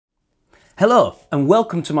Hello and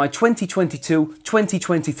welcome to my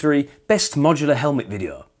 2022-2023 Best Modular Helmet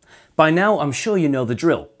video. By now I'm sure you know the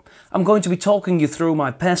drill. I'm going to be talking you through my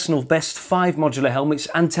personal best 5 modular helmets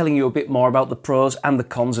and telling you a bit more about the pros and the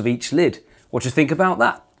cons of each lid. What do you think about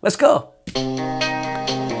that? Let's go!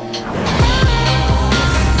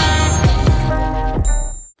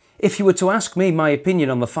 If you were to ask me my opinion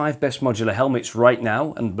on the 5 best modular helmets right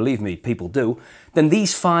now, and believe me, people do, then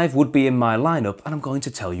these 5 would be in my lineup and I'm going to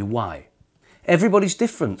tell you why. Everybody's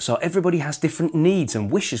different, so everybody has different needs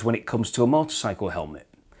and wishes when it comes to a motorcycle helmet.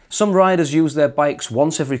 Some riders use their bikes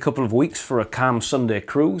once every couple of weeks for a calm Sunday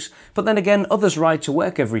cruise, but then again others ride to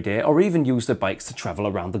work every day or even use their bikes to travel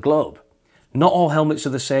around the globe. Not all helmets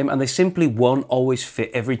are the same and they simply won't always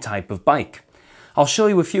fit every type of bike. I'll show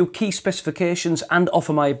you a few key specifications and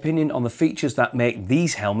offer my opinion on the features that make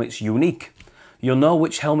these helmets unique. You'll know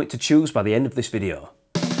which helmet to choose by the end of this video.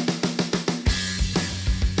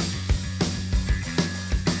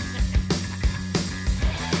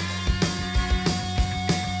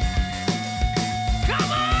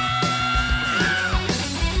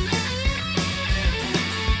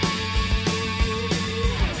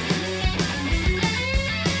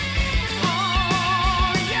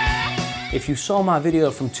 If you saw my video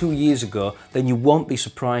from 2 years ago, then you won't be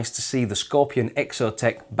surprised to see the Scorpion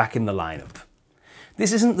Exo-Tech back in the lineup.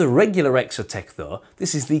 This isn't the regular Exo-Tech though,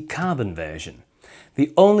 this is the carbon version.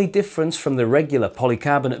 The only difference from the regular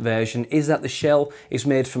polycarbonate version is that the shell is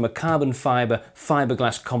made from a carbon fibre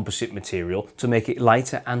fiberglass composite material to make it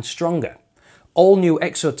lighter and stronger. All new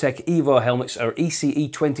Exo-Tech Evo helmets are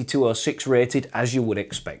ECE 2206 rated, as you would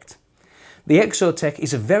expect. The Exo-Tech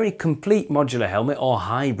is a very complete modular helmet, or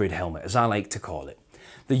hybrid helmet as I like to call it.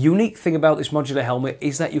 The unique thing about this modular helmet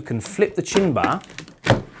is that you can flip the chin bar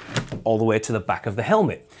all the way to the back of the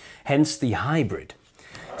helmet, hence the hybrid.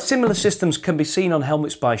 Similar systems can be seen on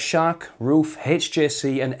helmets by Shark, Roof,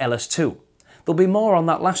 HJC and LS2. There'll be more on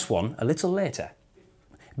that last one a little later.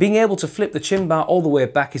 Being able to flip the chin bar all the way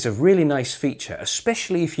back is a really nice feature,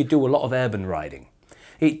 especially if you do a lot of urban riding.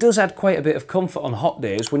 It does add quite a bit of comfort on hot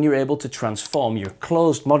days when you're able to transform your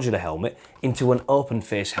closed modular helmet into an open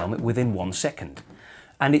face helmet within 1 second.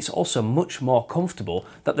 And it's also much more comfortable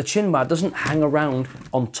that the chin bar doesn't hang around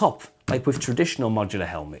on top like with traditional modular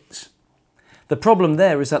helmets. The problem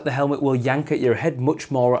there is that the helmet will yank at your head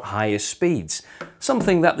much more at higher speeds,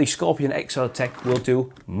 something that the Scorpion Exo-Tech will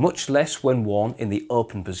do much less when worn in the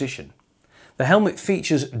open position. The helmet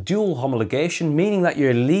features dual homologation, meaning that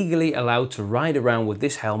you're legally allowed to ride around with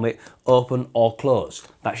this helmet open or closed.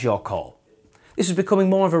 That's your call. This is becoming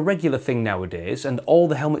more of a regular thing nowadays, and all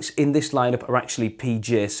the helmets in this lineup are actually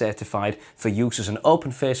PJ certified for use as an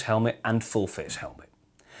open face helmet and full face helmet.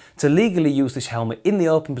 To legally use this helmet in the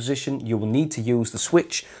open position, you will need to use the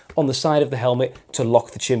switch on the side of the helmet to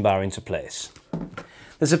lock the chin bar into place.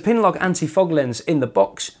 There's a Pinlock anti-fog lens in the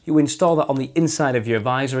box. You install that on the inside of your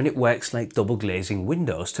visor and it works like double glazing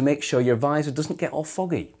windows to make sure your visor doesn't get all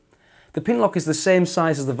foggy. The Pinlock is the same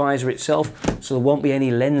size as the visor itself, so there won't be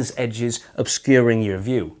any lens edges obscuring your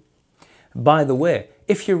view. By the way,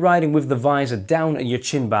 if you're riding with the visor down and your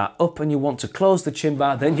chin bar up and you want to close the chin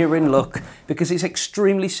bar, then you're in luck because it's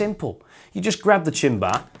extremely simple. You just grab the chin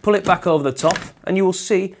bar, pull it back over the top, and you will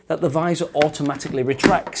see that the visor automatically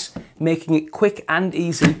retracts, making it quick and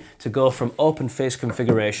easy to go from open face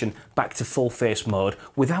configuration back to full face mode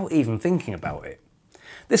without even thinking about it.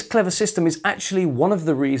 This clever system is actually one of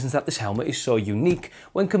the reasons that this helmet is so unique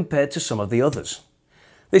when compared to some of the others.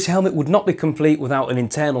 This helmet would not be complete without an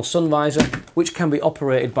internal sun visor, which can be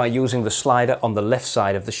operated by using the slider on the left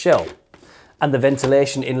side of the shell. And the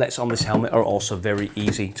ventilation inlets on this helmet are also very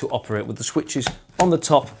easy to operate with the switches on the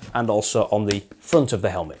top and also on the front of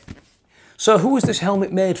the helmet. So who is this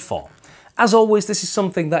helmet made for? As always, this is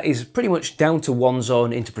something that is pretty much down to one's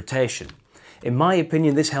own interpretation. In my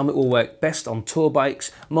opinion, this helmet will work best on tour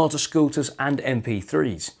bikes, motor scooters and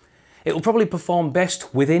MP3s. It will probably perform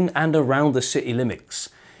best within and around the city limits.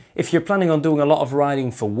 If you're planning on doing a lot of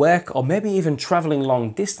riding for work or maybe even travelling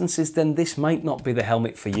long distances, then this might not be the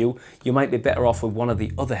helmet for you. You might be better off with one of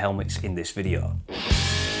the other helmets in this video.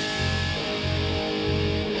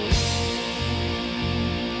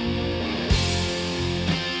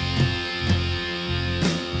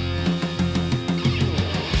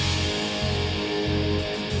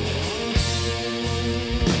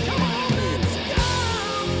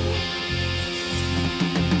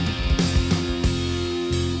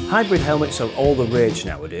 Hybrid helmets are all the rage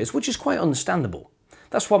nowadays, which is quite understandable.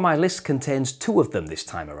 That's why my list contains 2 of them this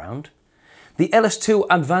time around. The LS2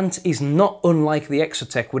 Advant is not unlike the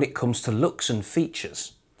Exo-Tech when it comes to looks and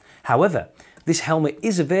features. However, This helmet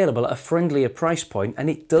is available at a friendlier price point and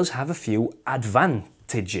it does have a few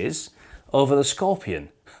advantages over the Scorpion.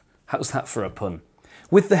 How's that for a pun?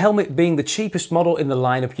 With the helmet being the cheapest model in the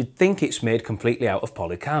lineup, you'd think it's made completely out of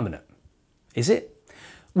polycarbonate. Is it?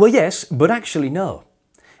 Well, yes, but actually no.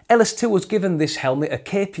 LS2 was given this helmet a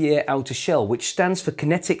KPA outer shell, which stands for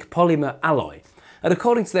Kinetic Polymer Alloy. And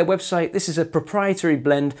according to their website, this is a proprietary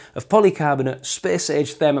blend of polycarbonate,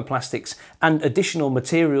 space-age thermoplastics and additional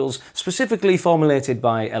materials specifically formulated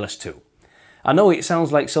by LS2. I know it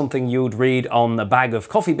sounds like something you'd read on a bag of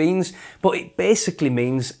coffee beans, but it basically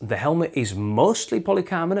means the helmet is mostly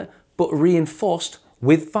polycarbonate but reinforced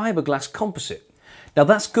with fiberglass composite. Now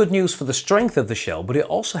that's good news for the strength of the shell, but it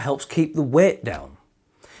also helps keep the weight down.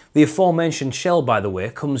 The aforementioned shell, by the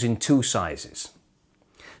way, comes in 2 sizes.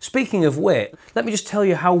 Speaking of weight, let me just tell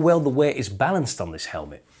you how well the weight is balanced on this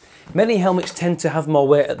helmet. Many helmets tend to have more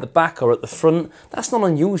weight at the back or at the front. That's not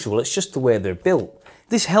unusual, it's just the way they're built.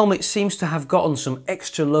 This helmet seems to have gotten some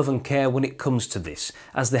extra love and care when it comes to this,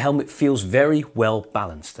 as the helmet feels very well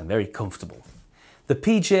balanced and very comfortable. The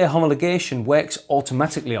PJ homologation works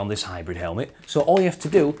automatically on this hybrid helmet, so all you have to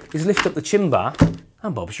do is lift up the chin bar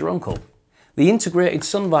and Bob's your uncle. The integrated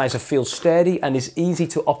sun visor feels sturdy and is easy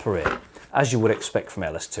to operate, as you would expect from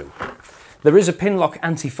LS2. There is a Pinlock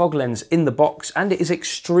anti-fog lens in the box and it is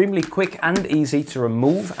extremely quick and easy to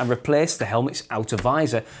remove and replace the helmet's outer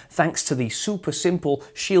visor thanks to the super simple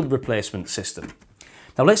shield replacement system.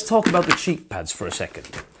 Now let's talk about the cheek pads for a second.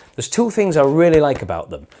 There's 2 things I really like about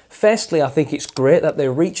them. Firstly, I think it's great that they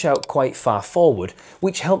reach out quite far forward,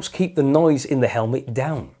 which helps keep the noise in the helmet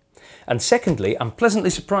down. And secondly, I'm pleasantly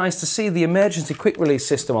surprised to see the emergency quick release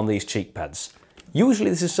system on these cheek pads. Usually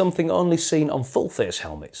this is something only seen on full face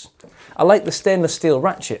helmets. I like the stainless steel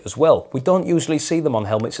ratchet as well. We don't usually see them on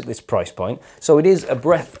helmets at this price point, so it is a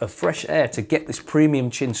breath of fresh air to get this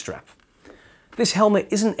premium chin strap. This helmet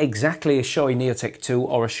isn't exactly a showy Neotech 2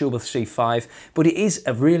 or a Schuberth C5, but it is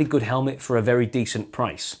a really good helmet for a very decent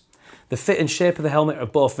price. The fit and shape of the helmet are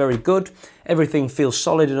both very good, everything feels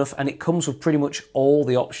solid enough, and it comes with pretty much all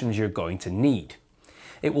the options you're going to need.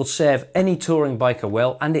 It will serve any touring biker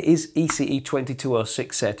well, and it is ECE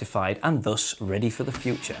 2206 certified and thus ready for the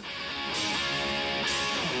future.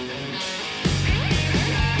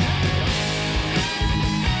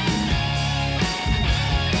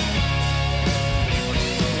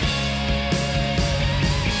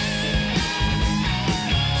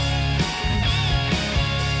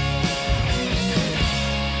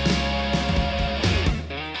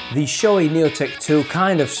 The showy Neotech 2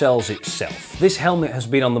 kind of sells itself. This helmet has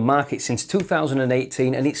been on the market since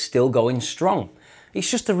 2018 and it's still going strong.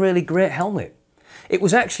 It's just a really great helmet. It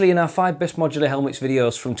was actually in our 5 best modular helmets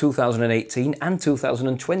videos from 2018 and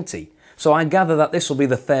 2020, so I gather that this will be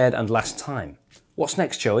the 3rd and last time. What's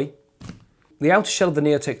next, Joey? The outer shell of the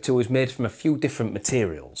Neotech 2 is made from a few different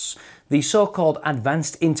materials. The so-called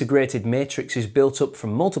advanced integrated matrix is built up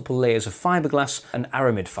from multiple layers of fiberglass and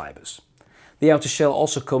aramid fibers. The outer shell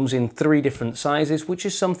also comes in 3 different sizes, which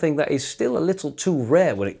is something that is still a little too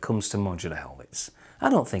rare when it comes to modular helmets.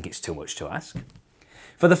 I don't think it's too much to ask.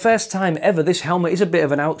 For the first time ever, this helmet is a bit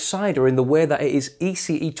of an outsider in the way that it is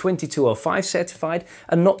ECE 2205 certified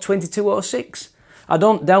and not 2206. I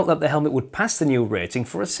don't doubt that the helmet would pass the new rating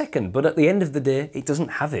for a second, but at the end of the day, it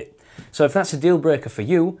doesn't have it. So if that's a deal breaker for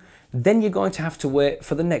you, then you're going to have to wait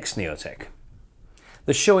for the next Neotech.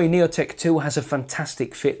 The showy Neotech 2 has a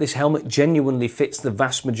fantastic fit. This helmet genuinely fits the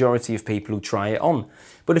vast majority of people who try it on.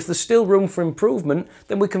 But if there's still room for improvement,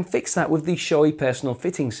 then we can fix that with the showy personal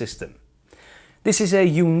fitting system. This is a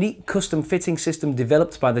unique custom fitting system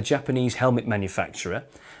developed by the Japanese helmet manufacturer,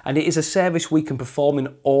 and it is a service we can perform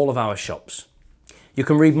in all of our shops. You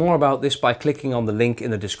can read more about this by clicking on the link in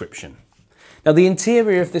the description. Now, the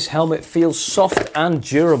interior of this helmet feels soft and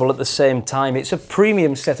durable at the same time. It's a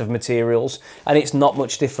premium set of materials and it's not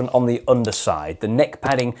much different on the underside. The neck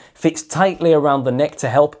padding fits tightly around the neck to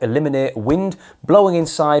help eliminate wind blowing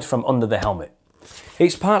inside from under the helmet.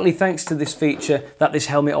 It's partly thanks to this feature that this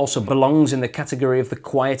helmet also belongs in the category of the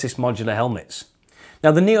quietest modular helmets.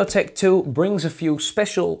 Now, the Neotech 2 brings a few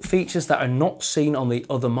special features that are not seen on the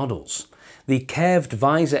other models. The curved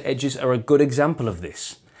visor edges are a good example of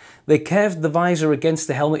this. They curved the visor against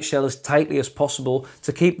the helmet shell as tightly as possible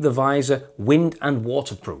to keep the visor wind and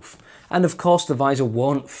waterproof. And of course the visor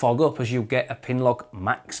won't fog up as you get a Pinlock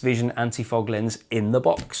Max Vision anti-fog lens in the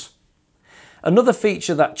box. Another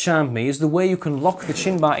feature that charmed me is the way you can lock the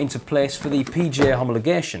chin bar into place for the PJ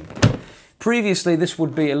homologation. Previously this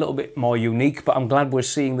would be a little bit more unique, but I'm glad we're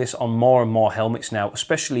seeing this on more and more helmets now,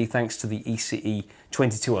 especially thanks to the ECE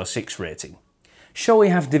 2206 rating. Shoei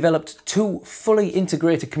have developed two fully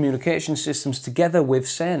integrated communication systems together with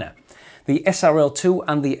Sena, the SRL2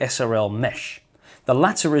 and the SRL Mesh. The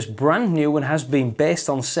latter is brand new and has been based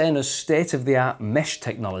on Sena's state-of-the-art mesh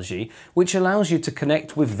technology, which allows you to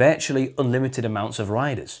connect with virtually unlimited amounts of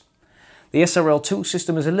riders. The SRL2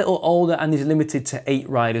 system is a little older and is limited to 8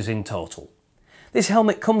 riders in total. This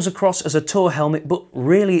helmet comes across as a tour helmet, but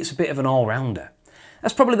really it's a bit of an all-rounder.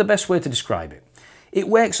 That's probably the best way to describe it. It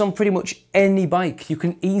works on pretty much any bike. You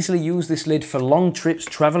can easily use this lid for long trips,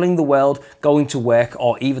 travelling the world, going to work,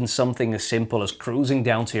 or even something as simple as cruising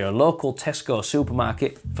down to your local Tesco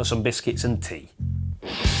supermarket for some biscuits and tea.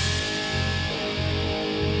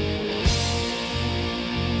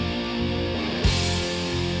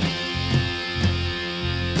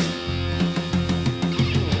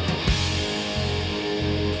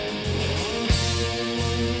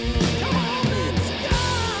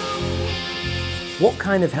 What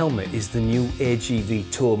kind of helmet is the new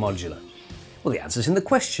AGV Tour Modular? Well, the answer's in the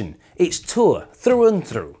question. It's Tour, through and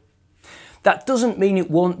through. That doesn't mean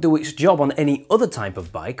it won't do its job on any other type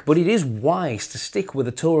of bike, but it is wise to stick with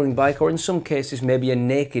a touring bike, or in some cases maybe a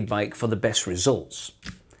naked bike, for the best results.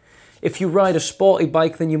 If you ride a sporty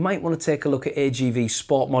bike, then you might want to take a look at AGV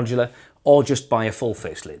Sport Modular, or just buy a full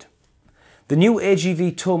face lid. The new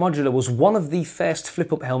AGV Tour Modular was one of the first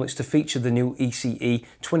flip-up helmets to feature the new ECE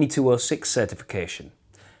 2206 certification.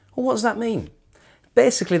 Well, what does that mean?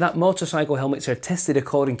 Basically, that motorcycle helmets are tested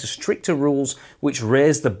according to stricter rules which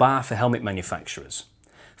raise the bar for helmet manufacturers.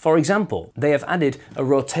 For example, they have added a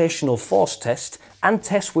rotational force test and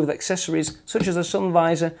tests with accessories such as a sun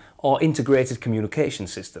visor or integrated communication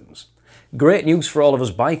systems. Great news for all of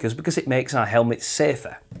us bikers because it makes our helmets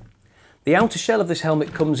safer. The outer shell of this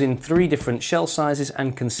helmet comes in 3 different shell sizes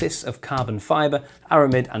and consists of carbon fibre,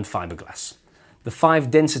 aramid and fiberglass. The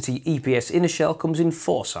 5 density EPS inner shell comes in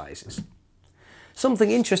 4 sizes.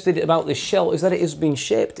 Something interesting about this shell is that it has been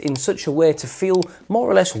shaped in such a way to feel more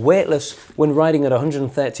or less weightless when riding at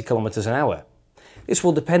 130 km an hour. This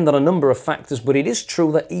will depend on a number of factors, but it is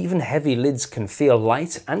true that even heavy lids can feel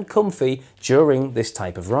light and comfy during this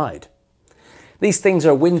type of ride. These things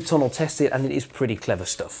are wind tunnel tested and it is pretty clever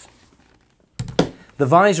stuff. The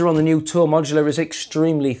visor on the new Tour Modular is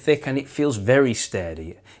extremely thick and it feels very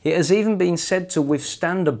sturdy. It has even been said to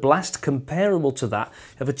withstand a blast comparable to that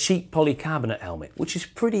of a cheap polycarbonate helmet, which is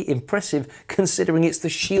pretty impressive considering it's the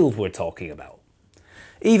shield we're talking about.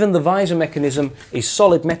 Even the visor mechanism is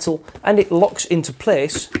solid metal and it locks into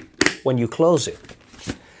place when you close it.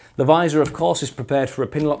 The visor, of course, is prepared for a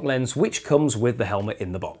pinlock lens which comes with the helmet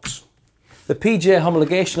in the box. The PJ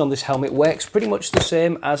homologation on this helmet works pretty much the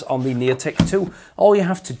same as on the Neotech 2. All you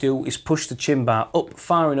have to do is push the chin bar up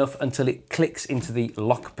far enough until it clicks into the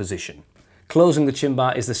lock position. Closing the chin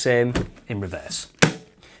bar is the same in reverse.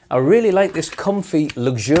 I really like this comfy,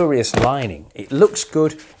 luxurious lining. It looks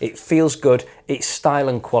good, it feels good, it's style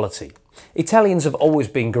and quality. Italians have always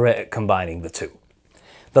been great at combining the two.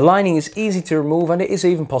 The lining is easy to remove and it is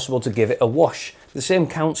even possible to give it a wash. The same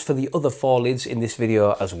counts for the other 4 lids in this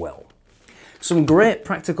video as well. Some great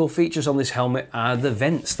practical features on this helmet are the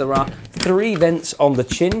vents. There are 3 vents on the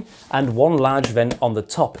chin and 1 large vent on the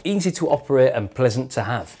top, easy to operate and pleasant to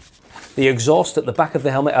have. The exhaust at the back of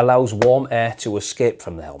the helmet allows warm air to escape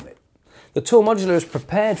from the helmet. The Tour Modular is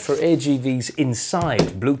prepared for AGV's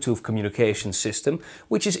inside Bluetooth communication system,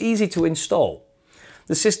 which is easy to install.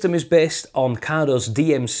 The system is based on Cardo's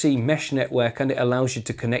DMC mesh network and it allows you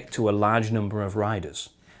to connect to a large number of riders.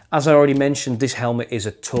 As I already mentioned, this helmet is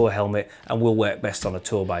a tour helmet and will work best on a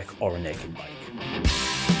tour bike or a naked bike.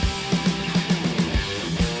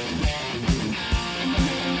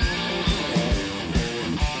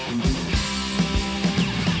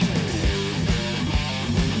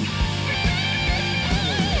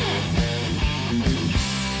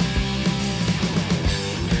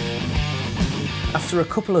 After a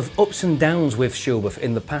couple of ups and downs with Schuberth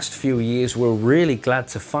in the past few years, we're really glad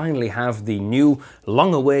to finally have the new,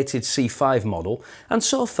 long-awaited C5 model, and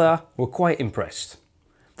so far we're quite impressed.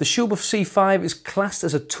 The Schuberth C5 is classed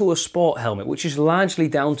as a tour sport helmet, which is largely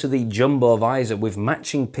down to the jumbo visor with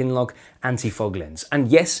matching pinlock anti-fog lens. And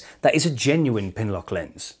yes, that is a genuine pinlock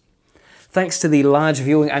lens. Thanks to the large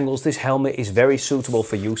viewing angles, this helmet is very suitable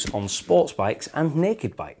for use on sports bikes and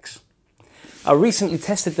naked bikes. I recently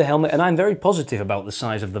tested the helmet and I'm very positive about the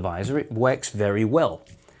size of the visor. It works very well.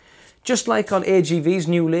 Just like on AGV's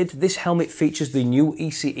new lid, this helmet features the new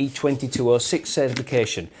ECE 2206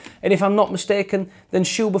 certification, and if I'm not mistaken, then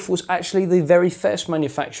Schuberth was actually the very first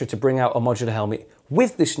manufacturer to bring out a modular helmet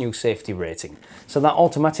with this new safety rating. So that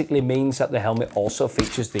automatically means that the helmet also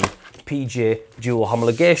features the PJ dual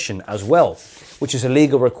homologation as well, which is a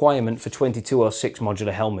legal requirement for 2206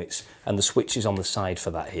 modular helmets, and the switch is on the side for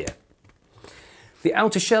that here. The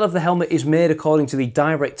outer shell of the helmet is made according to the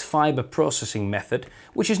direct fibre processing method,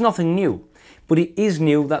 which is nothing new, but it is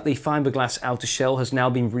new that the fiberglass outer shell has now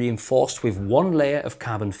been reinforced with one layer of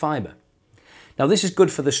carbon fibre. Now this is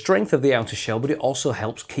good for the strength of the outer shell, but it also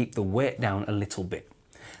helps keep the weight down a little bit.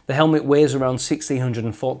 The helmet weighs around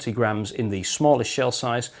 1640 grams in the smallest shell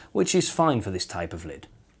size, which is fine for this type of lid.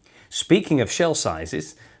 Speaking of shell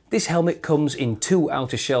sizes, this helmet comes in two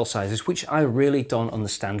outer shell sizes, which I really don't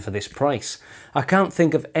understand for this price. I can't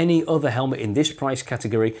think of any other helmet in this price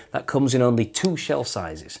category that comes in only two shell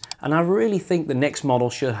sizes, and I really think the next model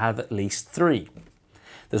should have at least three.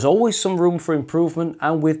 There's always some room for improvement,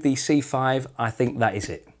 and with the C5, I think that is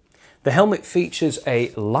it. The helmet features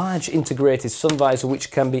a large integrated sun visor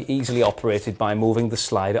which can be easily operated by moving the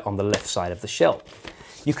slider on the left side of the shell.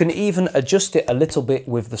 You can even adjust it a little bit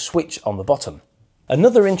with the switch on the bottom.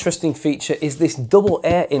 Another interesting feature is this double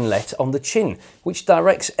air inlet on the chin, which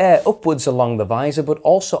directs air upwards along the visor but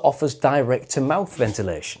also offers direct to mouth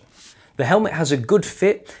ventilation. The helmet has a good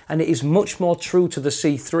fit, and it is much more true to the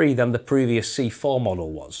C3 than the previous C4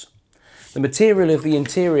 model was. The material of the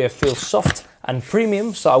interior feels soft and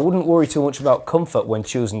premium, so I wouldn't worry too much about comfort when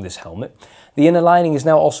choosing this helmet. The inner lining is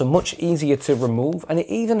now also much easier to remove, and it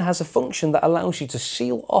even has a function that allows you to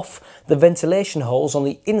seal off the ventilation holes on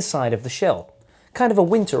the inside of the shell. Kind of a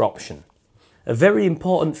winter option. A very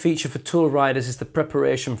important feature for tool riders is the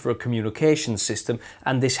preparation for a communication system,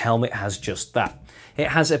 and this helmet has just that. It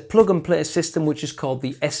has a plug and play system which is called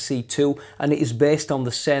the SC2, and it is based on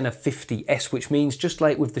the Sena 50S, which means just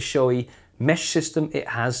like with the Shoei mesh system, it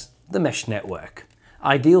has the mesh network.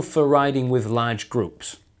 Ideal for riding with large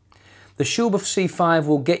groups. The Schuberth C5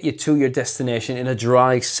 will get you to your destination in a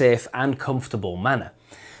dry, safe and comfortable manner.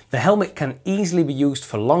 The helmet can easily be used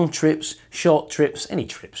for long trips, short trips, any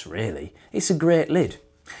trips really. It's a great lid.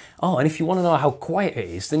 Oh, and if you want to know how quiet it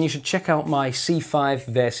is, then you should check out my C5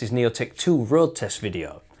 versus Neotech 2 road test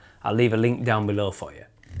video. I'll leave a link down below for you.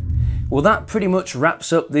 Well, that pretty much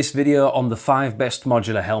wraps up this video on the 5 best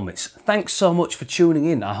modular helmets. Thanks so much for tuning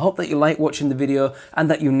in. I hope that you like watching the video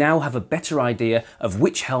and that you now have a better idea of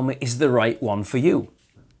which helmet is the right one for you.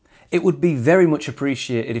 It would be very much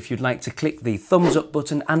appreciated if you'd like to click the thumbs up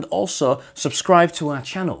button and also subscribe to our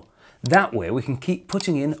channel. That way we can keep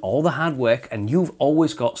putting in all the hard work and you've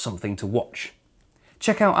always got something to watch.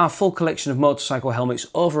 Check out our full collection of motorcycle helmets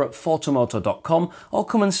over at fortomoto.com or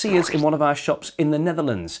come and see us in one of our shops in the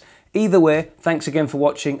Netherlands. Either way, thanks again for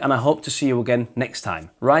watching and I hope to see you again next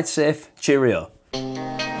time. Ride safe, cheerio.